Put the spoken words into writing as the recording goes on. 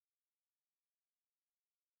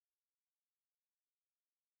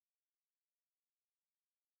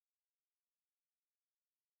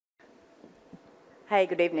Hi,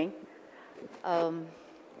 good evening.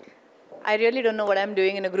 I really don't know what I'm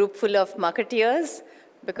doing in a group full of marketeers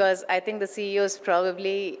because I think the CEOs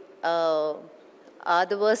probably are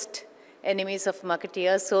the worst enemies of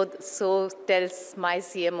marketeers. So tells my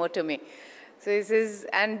CMO to me. So this is,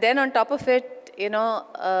 and then on top of it,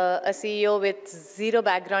 a CEO with zero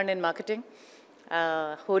background in marketing,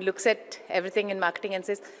 who looks at everything in marketing and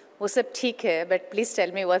says, "वो सब ठीक है, but please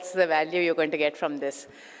tell me what's the value you're going to get from this."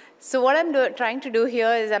 So what I'm trying to do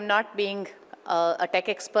here is I'm not being a tech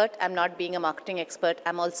expert. I'm not being a marketing expert.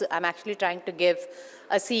 I'm actually trying to give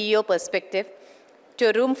a CEO perspective to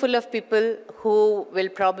a room full of people who will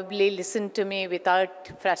probably listen to me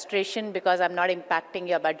without frustration because I'm not impacting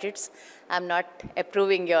your budgets. I'm not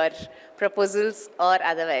approving your proposals or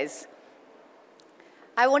otherwise.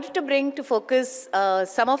 I wanted to bring to focus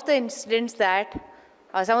some of the incidents that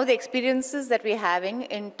some of the experiences that we're having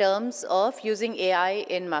in terms of using AI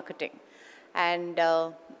in marketing. And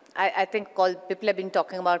I think people have been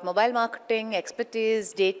talking about mobile marketing,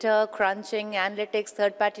 expertise, data, crunching, analytics,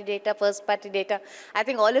 third-party data, first-party data. I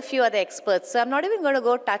think all of you are the experts. So I'm not even going to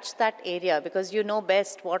go touch that area because you know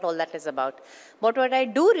best what all that is about. But what I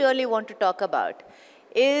do really want to talk about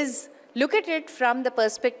is look at it from the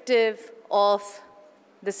perspective of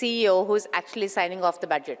the CEO who's actually signing off the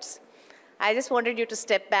budgets. I just wanted you to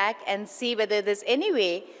step back and see whether there's any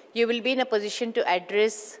way you will be in a position to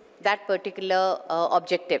address that particular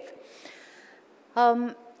objective.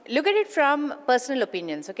 Look at it from personal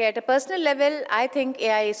opinions. Okay, at a personal level, I think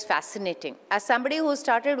AI is fascinating. As somebody who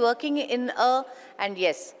started working in and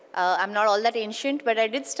yes, I'm not all that ancient, but I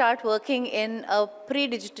did start working in a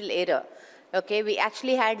pre-digital era. Okay, we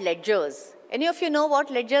actually had ledgers. Any of you know what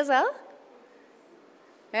ledgers are?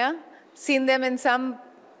 Yeah, seen them in some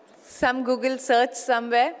Google search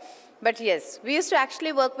somewhere. But yes, we used to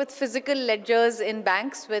actually work with physical ledgers in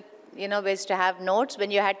banks with, we used to have notes. When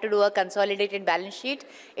you had to do a consolidated balance sheet,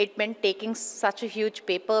 it meant taking such a huge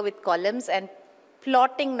paper with columns and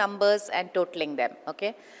plotting numbers and totaling them,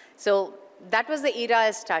 okay? So that was the era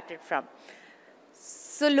I started from.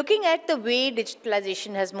 So looking at the way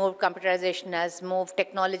digitalization has moved, computerization has moved,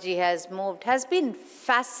 technology has moved, has been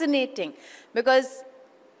fascinating because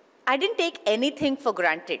I didn't take anything for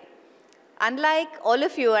granted. Unlike all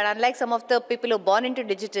of you and unlike some of the people who are born into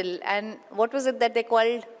digital, and what was it that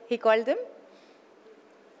he called them?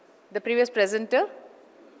 The previous presenter?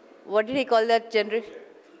 What did he call that generation?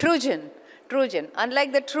 Trojan.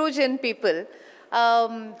 Unlike the Trojan people,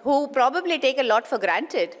 who probably take a lot for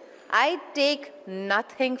granted, I take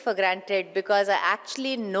nothing for granted because I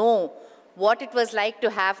actually know what it was like to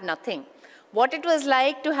have nothing. What it was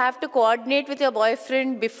like to have to coordinate with your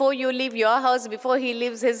boyfriend before you leave your house, before he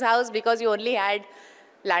leaves his house, because you only had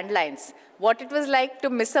landlines. What it was like to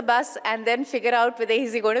miss a bus and then figure out whether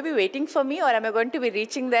is he going to be waiting for me or am I going to be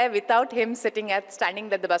reaching there without him standing at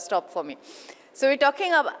the bus stop for me. So we're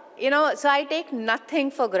talking about, so I take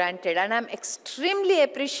nothing for granted and I'm extremely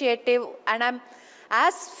appreciative and I'm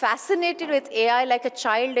as fascinated with AI like a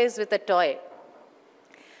child is with a toy.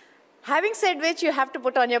 Having said which, you have to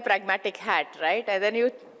put on your pragmatic hat, right? And then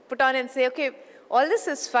you put on and say, okay, all this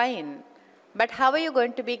is fine, but how are you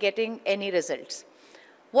going to be getting any results?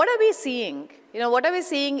 What are we seeing? What are we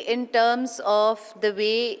seeing in terms of the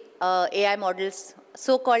way AI models,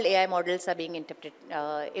 so-called AI models are being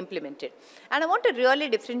implemented? And I want to really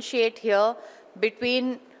differentiate here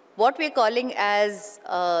between what we're calling as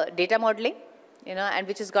data modeling, and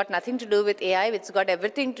which has got nothing to do with AI, which has got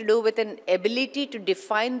everything to do with an ability to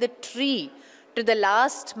define the tree to the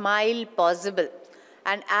last mile possible.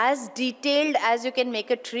 And as detailed as you can make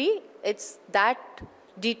a tree, it's that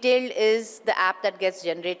detailed is the app that gets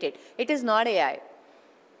generated. It is not AI.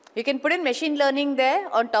 You can put in machine learning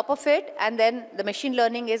there on top of it, and then the machine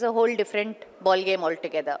learning is a whole different ballgame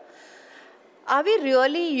altogether. Are we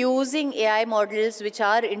really using AI models which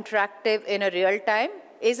are interactive in a real time?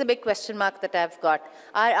 Is a big question mark that I've got.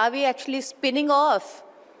 Are we actually spinning off,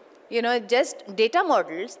 just data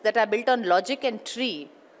models that are built on logic and tree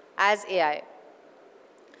as AI?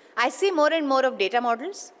 I see more and more of data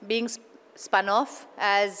models being spun off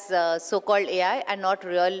as so-called AI and not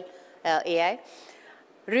real AI.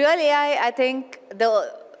 Real AI, I think,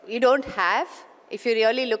 you don't have. If you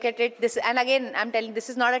really look at it, and again, I'm telling you, this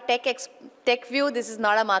is not a tech view, this is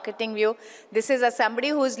not a marketing view. This is somebody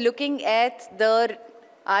who's looking at the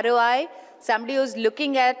ROI, somebody who's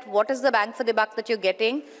looking at what is the bang for the buck that you're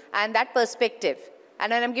getting, and that perspective.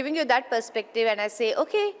 And then I'm giving you that perspective, and I say,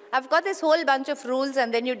 okay, I've got this whole bunch of rules,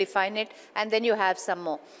 and then you define it, and then you have some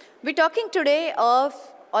more. We're talking today of,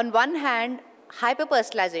 on one hand,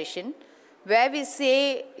 hyper-personalization, where we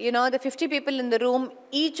say, you know, the 50 people in the room,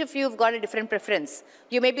 each of you have got a different preference.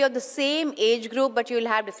 You may be of the same age group, but you will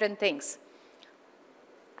have different things.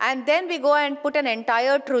 And then we go and put an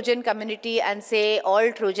entire Trojan community and say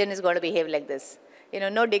all Trojan is going to behave like this. You know,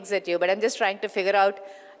 no digs at you, but I'm just trying to figure out,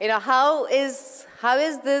 you know, how is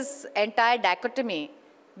this entire dichotomy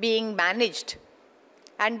being managed?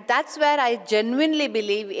 And that's where I genuinely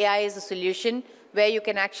believe AI is a solution, where you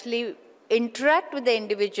can actually interact with the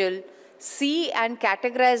individual, see and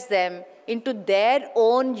categorize them into their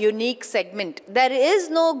own unique segment. There is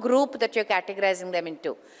no group that you're categorizing them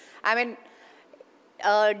into. I mean,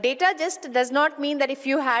 data just does not mean that if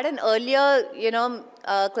you had an earlier, you know,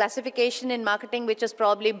 classification in marketing which was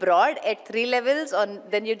probably broad at 3 levels,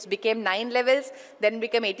 then it became 9 levels, then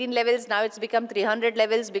became 18 levels, now it's become 300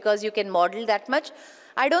 levels because you can model that much.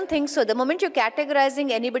 I don't think so. The moment you're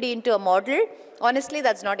categorizing anybody into a model, honestly,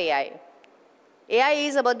 that's not AI. AI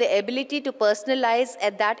is about the ability to personalize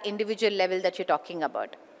at that individual level that you're talking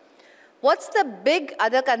about. What's the big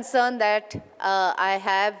other concern that I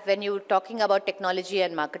have when you're talking about technology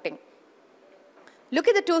and marketing? Look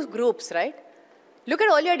at the two groups, right? Look at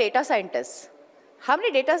all your data scientists. How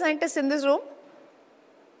many data scientists in this room?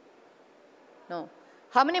 No.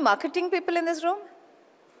 How many marketing people in this room?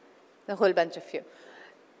 A whole bunch of you.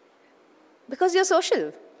 Because you're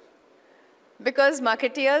social. Because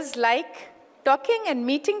marketeers like talking and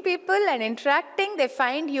meeting people and interacting. They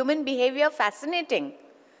find human behavior fascinating.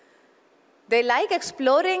 They like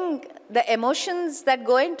exploring the emotions that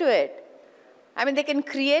go into it. I mean, they can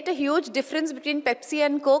create a huge difference between Pepsi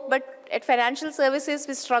and Coke, but at financial services,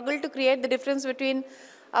 we struggle to create the difference between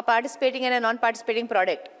a participating and a non-participating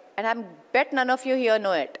product. And I bet none of you here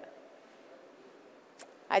know it.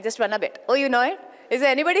 I just won a bet. Oh, you know it? Is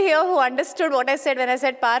there anybody here who understood what I said when I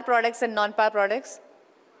said par products and non-par products?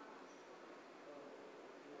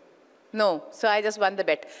 No, so I just won the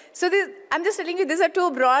bet. So I'm just telling you, these are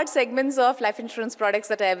two broad segments of life insurance products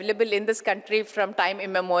that are available in this country from time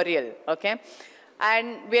immemorial, okay?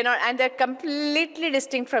 And they're completely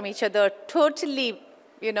distinct from each other, totally,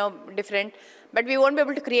 you know, different. But we won't be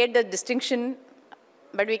able to create the distinction,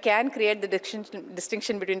 but we can create the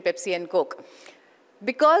distinction between Pepsi and Coke.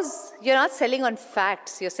 Because you're not selling on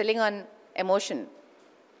facts, you're selling on emotion.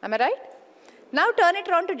 Am I right? Now turn it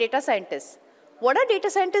around to data scientists. What are data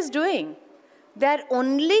scientists doing? They're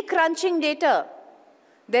only crunching data.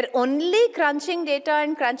 They're only crunching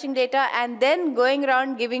data and then going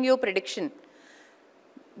around giving you prediction.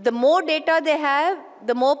 The more data they have,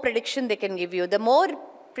 the more prediction they can give you. The more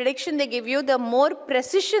prediction they give you, the more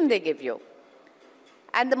precision they give you.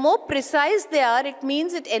 And the more precise they are, it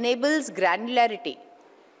means it enables granularity.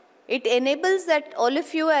 It enables that all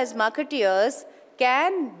of you as marketeers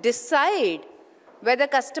can decide whether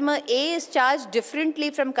customer A is charged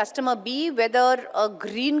differently from customer B, whether a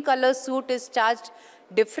green color suit is charged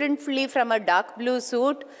differently from a dark blue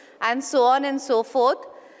suit, and so on and so forth.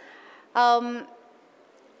 I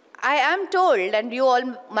am told, and you all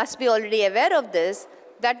must be already aware of this,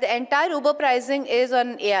 that the entire Uber pricing is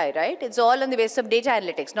on AI, right? It's all on the basis of data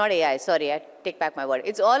analytics, not AI. Sorry, I take back my word.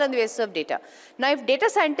 It's all on the basis of data. Now, if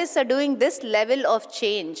data scientists are doing this level of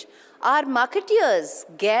change, are marketeers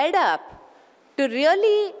geared up to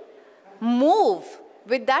really move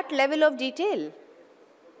with that level of detail?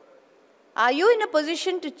 Are you in a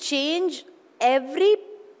position to change every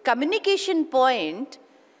communication point,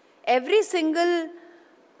 every single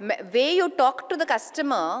way you talk to the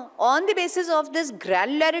customer on the basis of this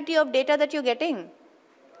granularity of data that you're getting?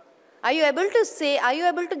 Are you able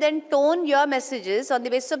to then tone your messages on the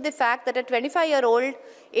basis of the fact that a 25-year-old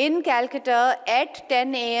in Calcutta at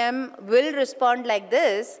 10 a.m. will respond like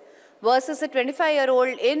this, versus a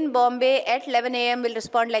 25-year-old in Bombay at 11 a.m. will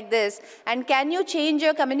respond like this? And can you change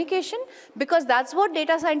your communication? Because that's what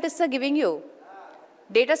data scientists are giving you.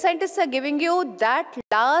 Data scientists are giving you that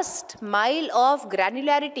last mile of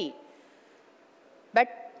granularity. But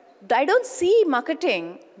I don't see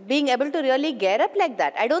marketing being able to really gear up like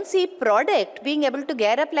that. I don't see product being able to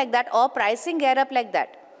gear up like that, or pricing gear up like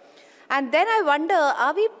that. And then I wonder,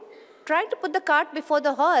 are we trying to put the cart before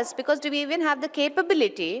the horse? Because do we even have the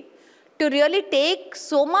capability to really take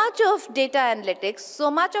so much of data analytics,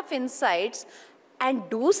 so much of insights, and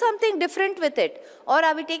do something different with it? Or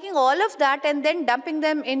are we taking all of that and then dumping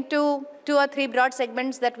them into 2 or 3 broad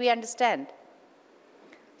segments that we understand?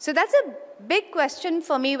 So that's a big question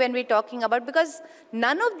for me when we're talking about, because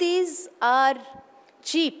none of these are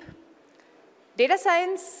cheap. Data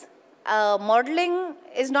science modeling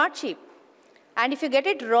is not cheap. And if you get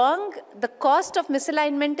it wrong, the cost of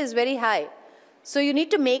misalignment is very high. So you need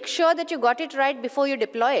to make sure that you got it right before you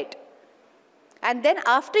deploy it. And then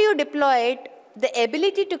after you deploy it, the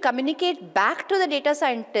ability to communicate back to the data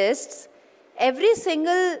scientists every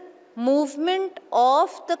single movement of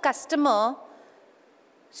the customer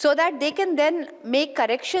so that they can then make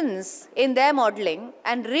corrections in their modeling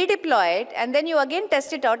and redeploy it, and then you again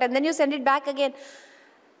test it out, and then you send it back again.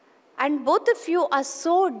 And both of you are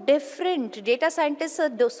so different. Data scientists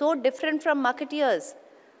are so different from marketeers.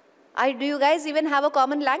 Do you guys even have a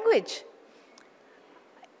common language?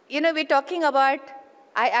 You know, we're talking about,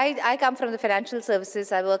 I come from the financial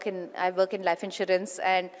services. I work in life insurance,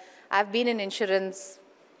 and I've been in insurance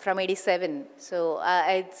from '87. So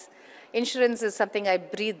insurance is something I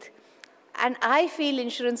breathe. And I feel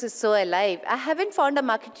insurance is so alive. I haven't found a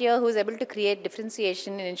marketeer who's able to create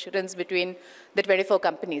differentiation in insurance between the 24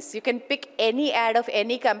 companies. You can pick any ad of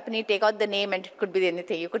any company, take out the name, and it could be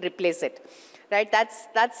anything. You could replace it, right?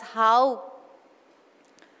 That's how,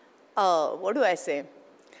 what do I say?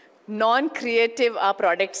 Non-creative our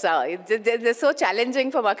products are. They're so challenging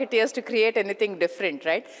for marketeers to create anything different,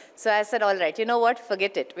 right? So I said, all right, you know what,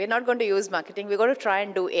 forget it. We're not going to use marketing. We're going to try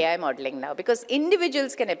and do AI modeling now because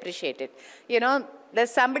individuals can appreciate it. You know,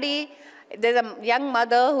 there's a young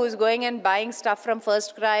mother who's going and buying stuff from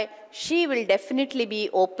First Cry. She will definitely be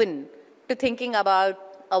open to thinking about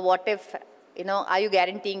a what if. You know, are you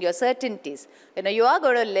guaranteeing your certainties? You know, you are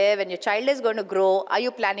going to live and your child is going to grow. Are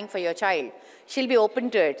you planning for your child? She'll be open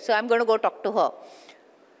to it. So I'm going to go talk to her.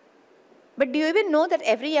 But do you even know that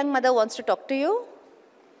every young mother wants to talk to you?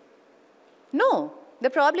 No. There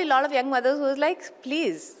are probably a lot of young mothers who are like,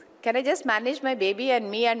 please, can I just manage my baby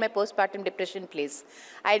and me and my postpartum depression, please?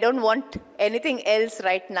 I don't want anything else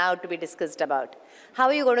right now to be discussed about. How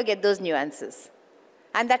are you going to get those nuances?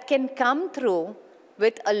 And that can come through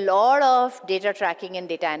with a lot of data tracking and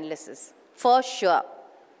data analysis, for sure.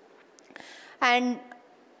 And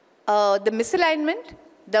the misalignment,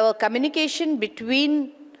 the communication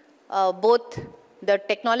between both the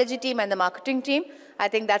technology team and the marketing team, I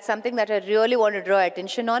think that's something that I really want to draw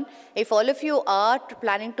attention on. If all of you are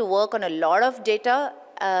planning to work on a lot of data,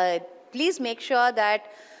 please make sure that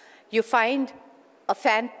you find a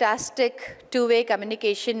fantastic two-way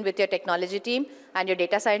communication with your technology team and your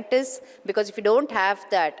data scientists, because if you don't have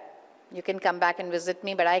that, you can come back and visit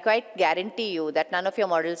me, but I quite guarantee you that none of your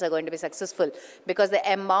models are going to be successful because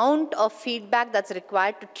the amount of feedback that's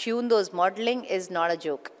required to tune those modeling is not a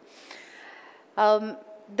joke.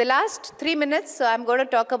 The last 3 minutes, so I'm going to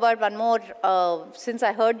talk about one more, since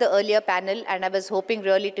I heard the earlier panel and I was hoping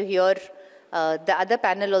really to hear the other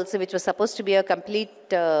panel also, which was supposed to be a complete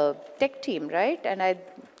tech team, right? And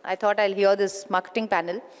I thought I'll hear this marketing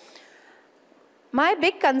panel. My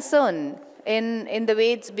big concern in the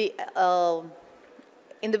way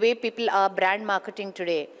in the way people are brand marketing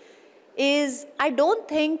today is I don't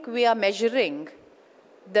think we are measuring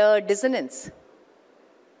the dissonance.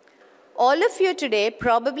 All of you today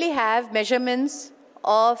probably have measurements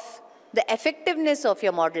of the effectiveness of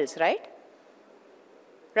your models, right?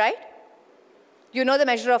 Right? You know the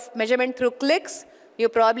measurement through clicks. You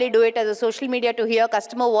probably do it as a social media to hear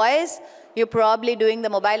customer voice. You're probably doing the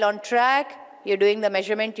mobile on track. You're doing the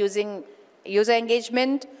measurement using user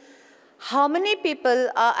engagement. How many people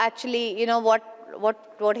are actually, you know, what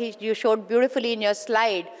you showed beautifully in your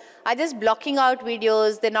slide, are just blocking out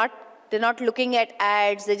videos. They're not looking at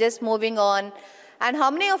ads. They're just moving on. And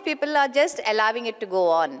how many of people are just allowing it to go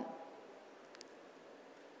on?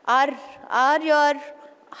 How many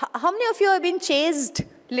of you have been chased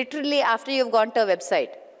literally after you've gone to a website?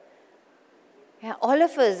 Yeah, all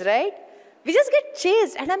of us, right? We just get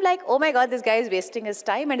chased. And I'm like, oh my God, this guy is wasting his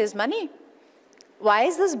time and his money. Why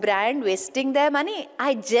is this brand wasting their money?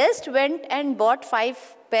 I just went and bought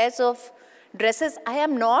 5 pairs of dresses. I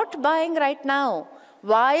am not buying right now.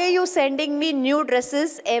 Why are you sending me new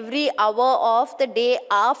dresses every hour of the day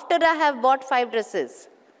after I have bought 5 dresses?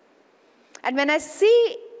 And when I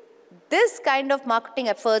see this kind of marketing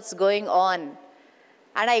efforts going on,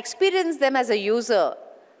 and I experience them as a user,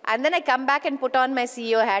 and then I come back and put on my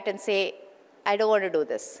CEO hat and say, I don't want to do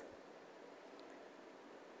this.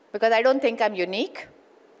 Because I don't think I'm unique.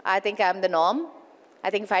 I think I'm the norm. I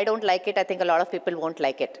think if I don't like it, I think a lot of people won't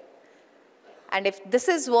like it. And if this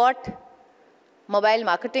is what mobile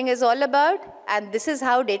marketing is all about, and this is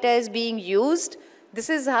how data is being used, this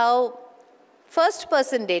is how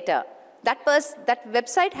first-person data, that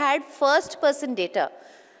website had first-person data.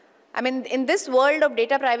 I mean, in this world of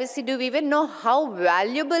data privacy, do we even know how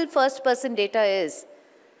valuable first-person data is?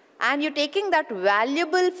 And you're taking that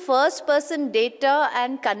valuable first-person data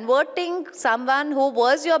and converting someone who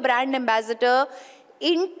was your brand ambassador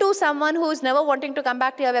into someone who's never wanting to come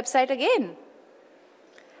back to your website again.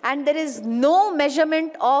 And there is no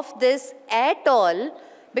measurement of this at all,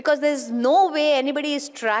 because there's no way anybody is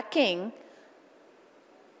tracking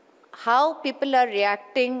how people are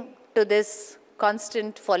reacting to this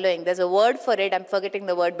constant following. There's a word for it, I'm forgetting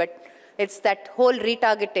the word, but it's that whole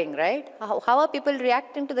retargeting, right? How are people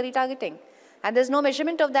reacting to the retargeting? And there's no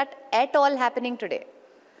measurement of that at all happening today.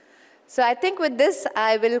 So I think with this,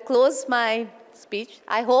 I will close my speech.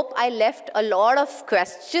 I hope I left a lot of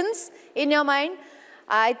questions in your mind.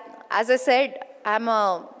 As I said, I'm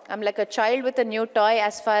like a child with a new toy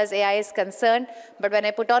as far as AI is concerned, but when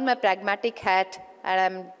I put on my pragmatic hat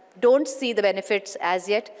and I don't see the benefits as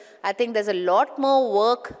yet, I think there's a lot more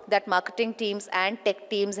work that marketing teams and tech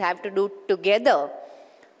teams have to do together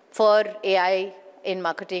for AI in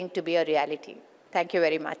marketing to be a reality. Thank you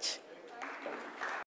very much.